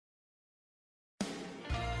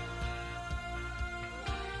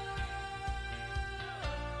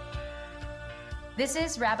This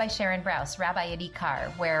is Rabbi Sharon Brous, Rabbi at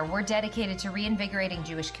Ikar, where we're dedicated to reinvigorating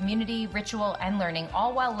Jewish community, ritual, and learning,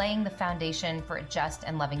 all while laying the foundation for a just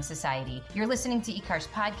and loving society. You're listening to Ikar's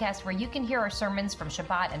podcast, where you can hear our sermons from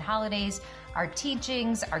Shabbat and holidays, our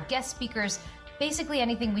teachings, our guest speakers, basically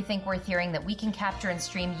anything we think worth hearing that we can capture and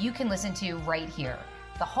stream, you can listen to right here.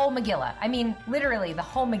 The whole Megillah. I mean, literally the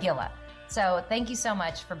whole Megillah. So thank you so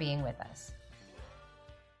much for being with us.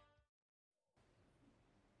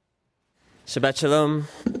 Shabbat Shalom.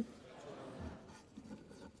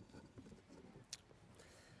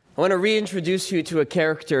 I want to reintroduce you to a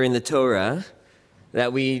character in the Torah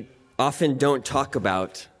that we often don't talk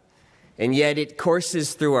about, and yet it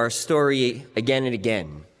courses through our story again and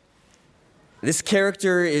again. This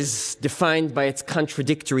character is defined by its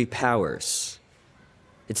contradictory powers,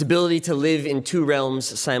 its ability to live in two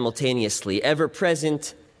realms simultaneously, ever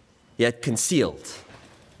present yet concealed,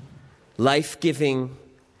 life-giving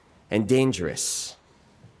and dangerous,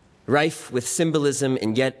 rife with symbolism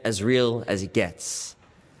and yet as real as it gets.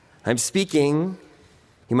 I'm speaking,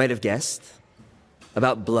 you might have guessed,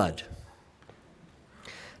 about blood.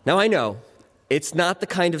 Now I know, it's not the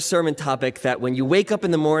kind of sermon topic that when you wake up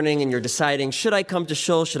in the morning and you're deciding, should I come to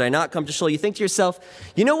shul, should I not come to shul, you think to yourself,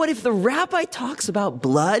 you know what, if the rabbi talks about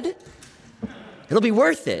blood, it'll be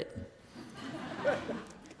worth it.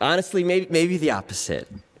 Honestly, maybe the opposite.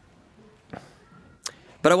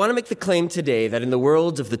 But I want to make the claim today that in the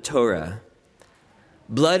world of the Torah,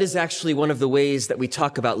 blood is actually one of the ways that we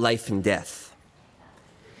talk about life and death.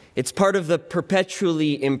 It's part of the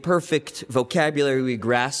perpetually imperfect vocabulary we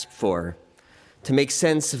grasp for to make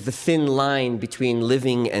sense of the thin line between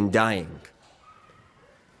living and dying.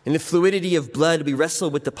 In the fluidity of blood, we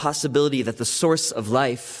wrestle with the possibility that the source of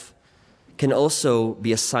life can also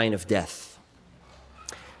be a sign of death.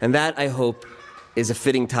 And that, I hope, is a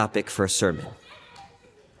fitting topic for a sermon.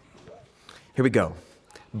 Here we go.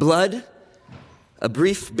 Blood, a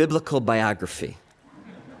brief biblical biography.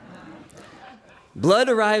 Blood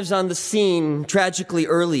arrives on the scene tragically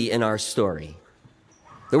early in our story.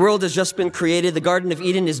 The world has just been created. The Garden of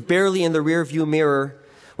Eden is barely in the rearview mirror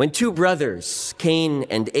when two brothers, Cain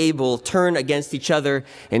and Abel, turn against each other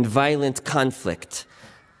in violent conflict.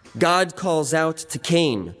 God calls out to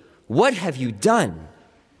Cain, "What have you done?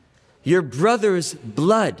 Your brother's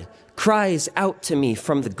blood cries out to me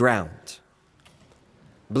from the ground."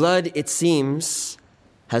 Blood, it seems,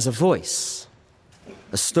 has a voice,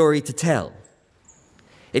 a story to tell.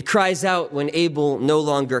 It cries out when Abel no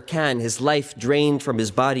longer can, his life drained from his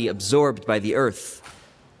body, absorbed by the earth.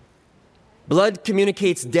 Blood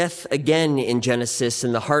communicates death again in Genesis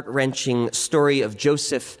in the heart-wrenching story of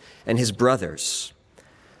Joseph and his brothers.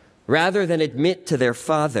 Rather than admit to their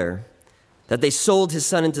father that they sold his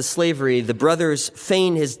son into slavery, the brothers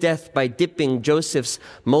feign his death by dipping Joseph's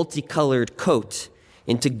multicolored coat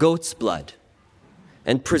into goat's blood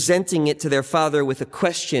and presenting it to their father with a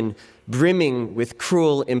question brimming with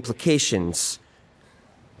cruel implications.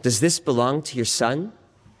 Does this belong to your son?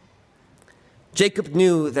 Jacob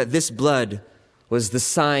knew that this blood was the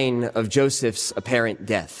sign of Joseph's apparent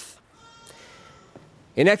death.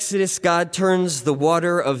 In Exodus, God turns the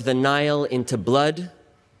water of the Nile into blood,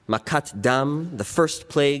 makat dam, the first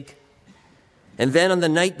plague. And then on the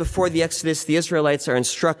night before the Exodus, the Israelites are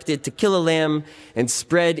instructed to kill a lamb and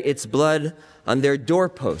spread its blood on their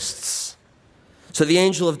doorposts, so the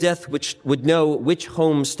angel of death would know which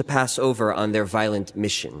homes to pass over on their violent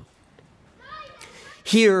mission.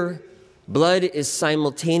 Here, blood is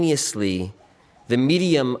simultaneously the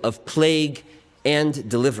medium of plague and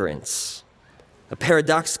deliverance, a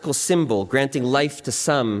paradoxical symbol granting life to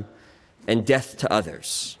some and death to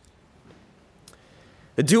others.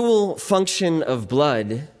 The dual function of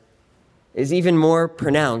blood is even more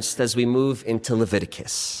pronounced as we move into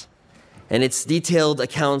Leviticus and its detailed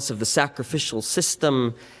accounts of the sacrificial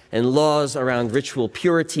system and laws around ritual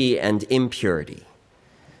purity and impurity.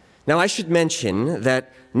 Now, I should mention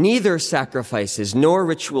that neither sacrifices nor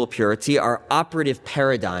ritual purity are operative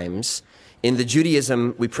paradigms in the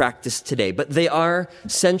Judaism we practice today, but they are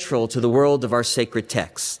central to the world of our sacred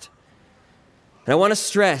text. And I want to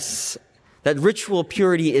stress that ritual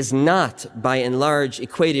purity is not, by and large,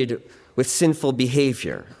 equated with sinful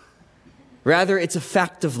behavior. Rather, it's a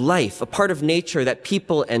fact of life, a part of nature that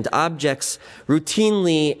people and objects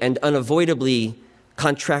routinely and unavoidably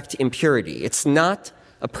contract impurity. It's not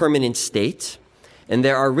a permanent state, and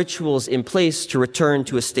there are rituals in place to return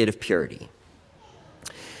to a state of purity.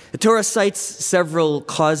 The Torah cites several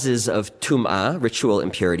causes of tum'ah, ritual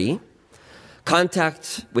impurity: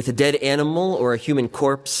 contact with a dead animal or a human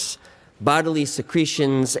corpse, bodily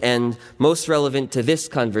secretions, and, most relevant to this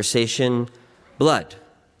conversation, blood.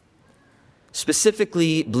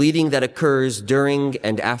 specifically bleeding that occurs during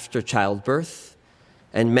and after childbirth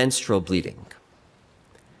and menstrual bleeding.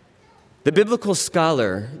 The biblical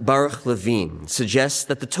scholar Baruch Levine suggests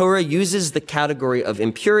that the Torah uses the category of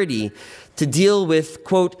impurity to deal with,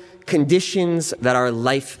 quote, conditions that are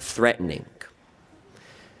life-threatening.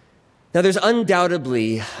 Now, there's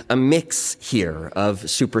undoubtedly a mix here of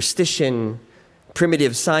superstition,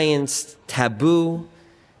 primitive science, taboo,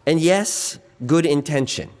 and yes, good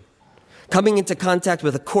intention. Coming into contact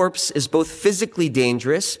with a corpse is both physically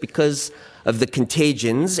dangerous because of the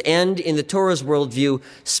contagions and, in the Torah's worldview,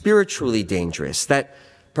 spiritually dangerous, that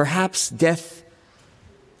perhaps death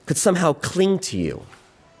could somehow cling to you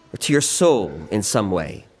or to your soul in some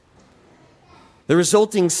way. The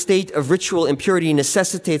resulting state of ritual impurity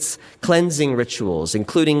necessitates cleansing rituals,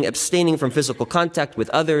 including abstaining from physical contact with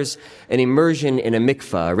others and immersion in a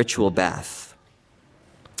mikvah, a ritual bath.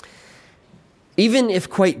 Even if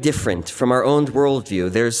quite different from our own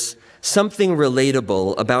worldview, there's something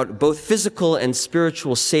relatable about both physical and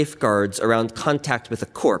spiritual safeguards around contact with a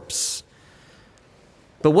corpse.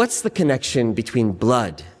 But what's the connection between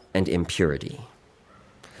blood and impurity?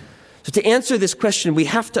 So to answer this question, we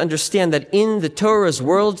have to understand that in the Torah's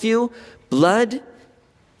worldview, blood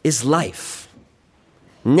is life.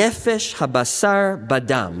 Nefesh habasar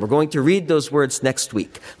badam. We're going to read those words next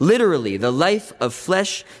week. Literally, the life of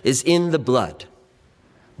flesh is in the blood.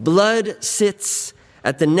 Blood sits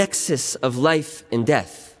at the nexus of life and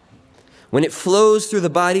death. When it flows through the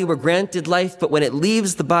body, we're granted life, but when it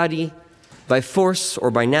leaves the body by force or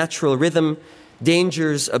by natural rhythm,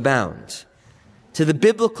 dangers abound. To the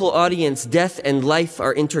biblical audience, death and life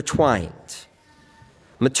are intertwined.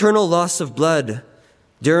 Maternal loss of blood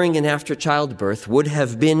during and after childbirth would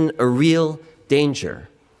have been a real danger,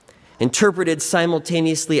 interpreted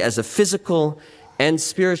simultaneously as a physical and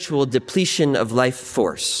spiritual depletion of life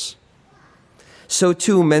force. So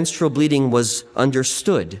too, menstrual bleeding was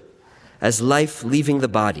understood as life leaving the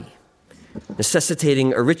body,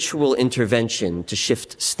 necessitating a ritual intervention to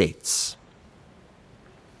shift states.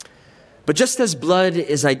 But just as blood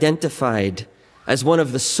is identified as one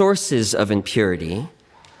of the sources of impurity,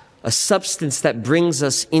 a substance that brings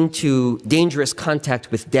us into dangerous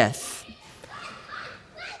contact with death,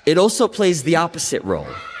 it also plays the opposite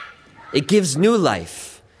role. It gives new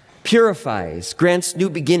life, purifies, grants new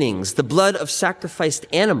beginnings. The blood of sacrificed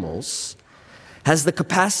animals has the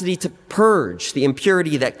capacity to purge the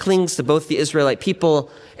impurity that clings to both the Israelite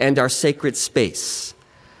people and our sacred space.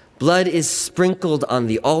 Blood is sprinkled on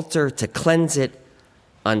the altar to cleanse it,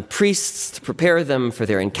 on priests to prepare them for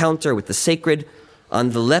their encounter with the sacred,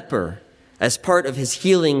 on the leper as part of his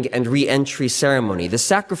healing and re-entry ceremony. The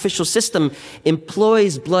sacrificial system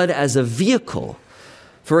employs blood as a vehicle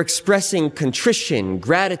for expressing contrition,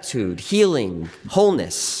 gratitude, healing,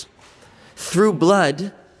 wholeness. Through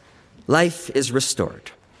blood, life is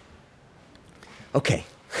restored. Okay,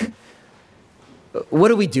 what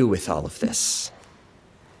do we do with all of this?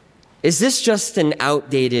 Is this just an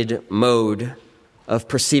outdated mode of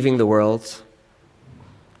perceiving the world?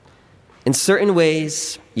 In certain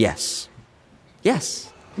ways, yes.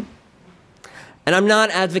 Yes. And I'm not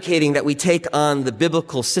advocating that we take on the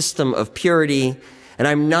biblical system of purity, and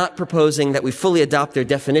I'm not proposing that we fully adopt their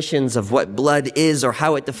definitions of what blood is or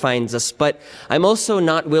how it defines us, but I'm also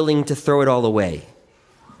not willing to throw it all away.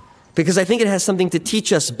 Because I think it has something to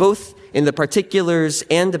teach us both in the particulars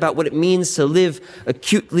and about what it means to live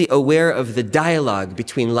acutely aware of the dialogue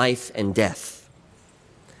between life and death.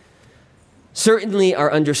 Certainly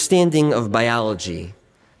our understanding of biology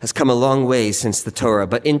has come a long way since the Torah,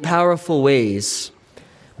 but in powerful ways,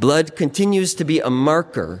 blood continues to be a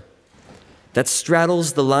marker that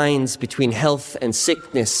straddles the lines between health and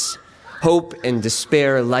sickness, hope and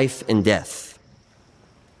despair, life and death.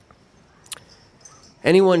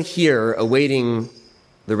 Anyone here awaiting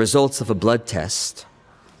the results of a blood test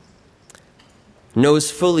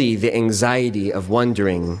knows fully the anxiety of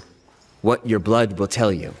wondering what your blood will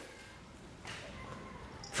tell you.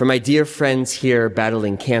 For my dear friends here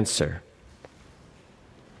battling cancer,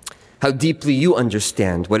 how deeply you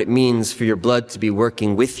understand what it means for your blood to be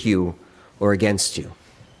working with you or against you.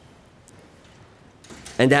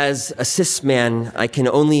 And as a cis man, I can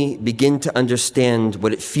only begin to understand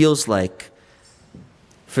what it feels like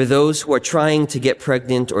for those who are trying to get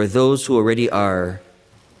pregnant or those who already are,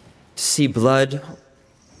 to see blood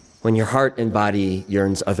when your heart and body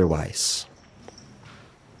yearns otherwise.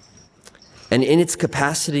 And in its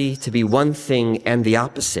capacity to be one thing and the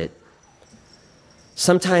opposite,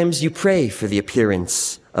 sometimes you pray for the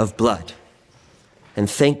appearance of blood and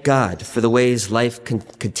thank God for the ways life can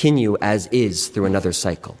continue as is through another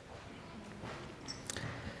cycle.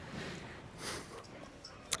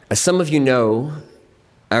 As some of you know,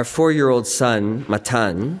 our 4-year-old son,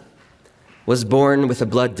 Matan, was born with a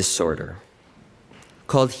blood disorder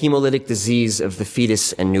called hemolytic disease of the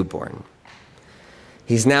fetus and newborn.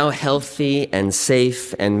 He's now healthy and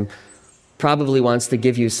safe and probably wants to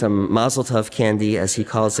give you some mazel tov candy, as he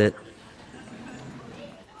calls it.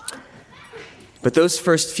 But those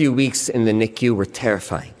first few weeks in the NICU were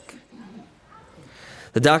terrifying.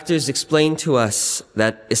 The doctors explained to us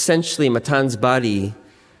that essentially Matan's body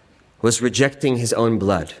was rejecting his own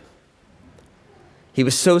blood. He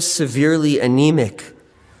was so severely anemic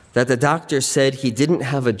that the doctor said he didn't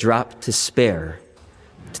have a drop to spare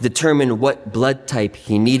to determine what blood type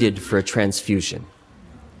he needed for a transfusion.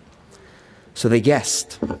 So they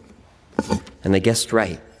guessed, and they guessed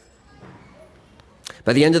right.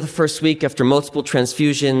 By the end of the first week, after multiple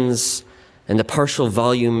transfusions and a partial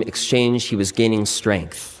volume exchange, he was gaining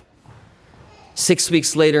strength. 6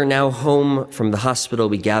 weeks later, now home from the hospital,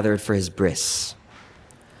 we gathered for his bris.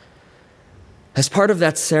 As part of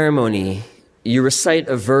that ceremony, you recite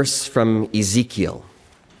a verse from Ezekiel,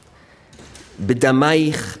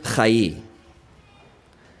 B'damayich chayi,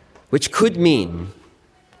 which could mean,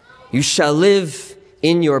 you shall live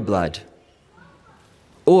in your blood,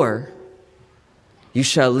 or you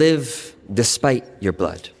shall live despite your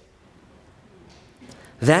blood.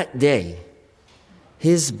 That day,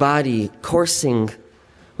 his body coursing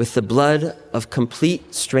with the blood of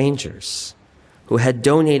complete strangers who had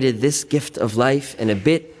donated this gift of life and a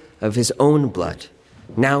bit of his own blood,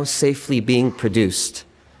 now safely being produced,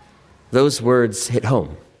 those words hit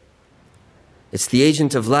home. It's the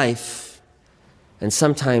agent of life, and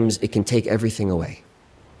sometimes it can take everything away.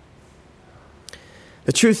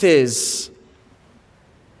 The truth is,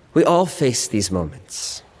 we all face these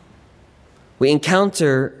moments. We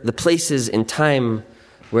encounter the places in time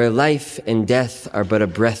where life and death are but a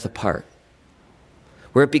breath apart,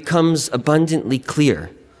 where it becomes abundantly clear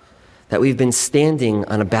that we've been standing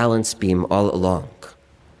on a balance beam all along.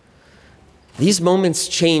 These moments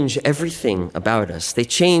change everything about us. They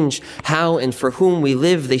change how and for whom we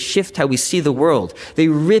live. They shift how we see the world. They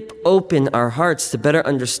rip open our hearts to better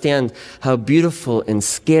understand how beautiful and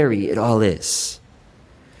scary it all is.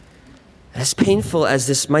 As painful as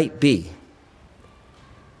this might be,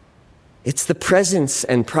 it's the presence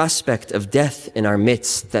and prospect of death in our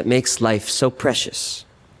midst that makes life so precious.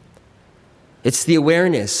 It's the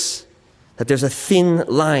awareness that there's a thin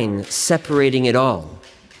line separating it all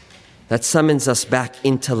that summons us back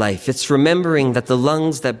into life. It's remembering that the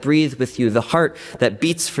lungs that breathe with you, the heart that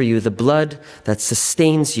beats for you, the blood that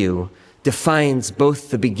sustains you, defines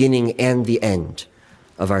both the beginning and the end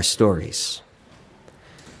of our stories.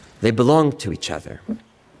 They belong to each other,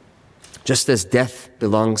 just as death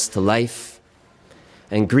belongs to life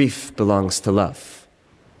and grief belongs to love.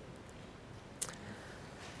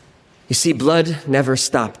 You see, blood never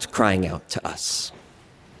stopped crying out to us.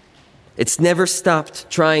 It's never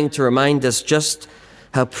stopped trying to remind us just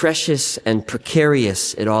how precious and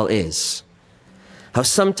precarious it all is. How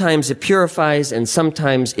sometimes it purifies and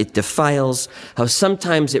sometimes it defiles. How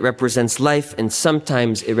sometimes it represents life and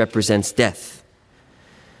sometimes it represents death.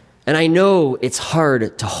 And I know it's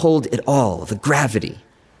hard to hold it all, the gravity.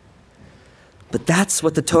 But that's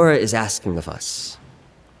what the Torah is asking of us.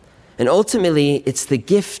 And ultimately, it's the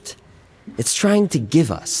gift it's trying to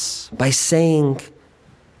give us by saying,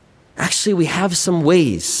 actually, we have some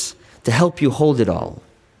ways to help you hold it all.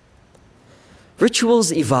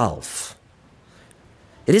 Rituals evolve.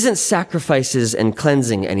 It isn't sacrifices and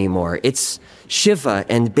cleansing anymore. It's Shiva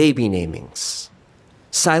and baby namings.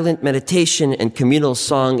 Silent meditation and communal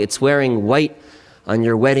song. It's wearing white on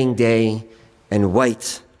your wedding day and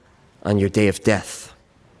white on your day of death.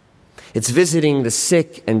 It's visiting the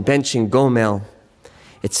sick and benching gomel.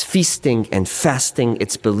 It's feasting and fasting.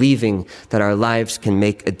 It's believing that our lives can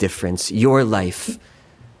make a difference. Your life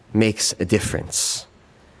makes a difference.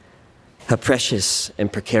 How precious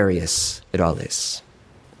and precarious it all is.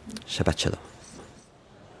 Shabbat Shalom.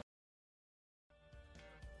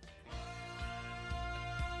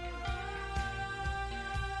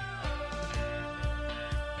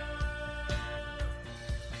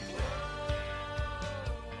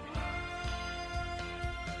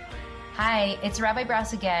 Hi, it's Rabbi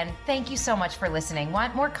Brous again. Thank you so much for listening.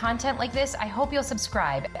 Want more content like this? I hope you'll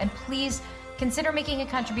subscribe. And please consider making a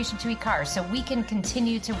contribution to Ikar so we can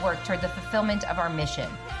continue to work toward the fulfillment of our mission,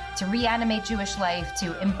 to reanimate Jewish life,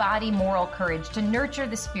 to embody moral courage, to nurture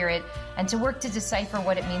the spirit, and to work to decipher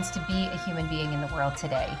what it means to be a human being in the world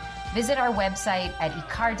today. Visit our website at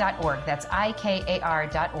ikar.org. That's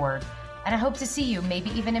IKAR.org. And I hope to see you,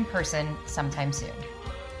 maybe even in person, sometime soon.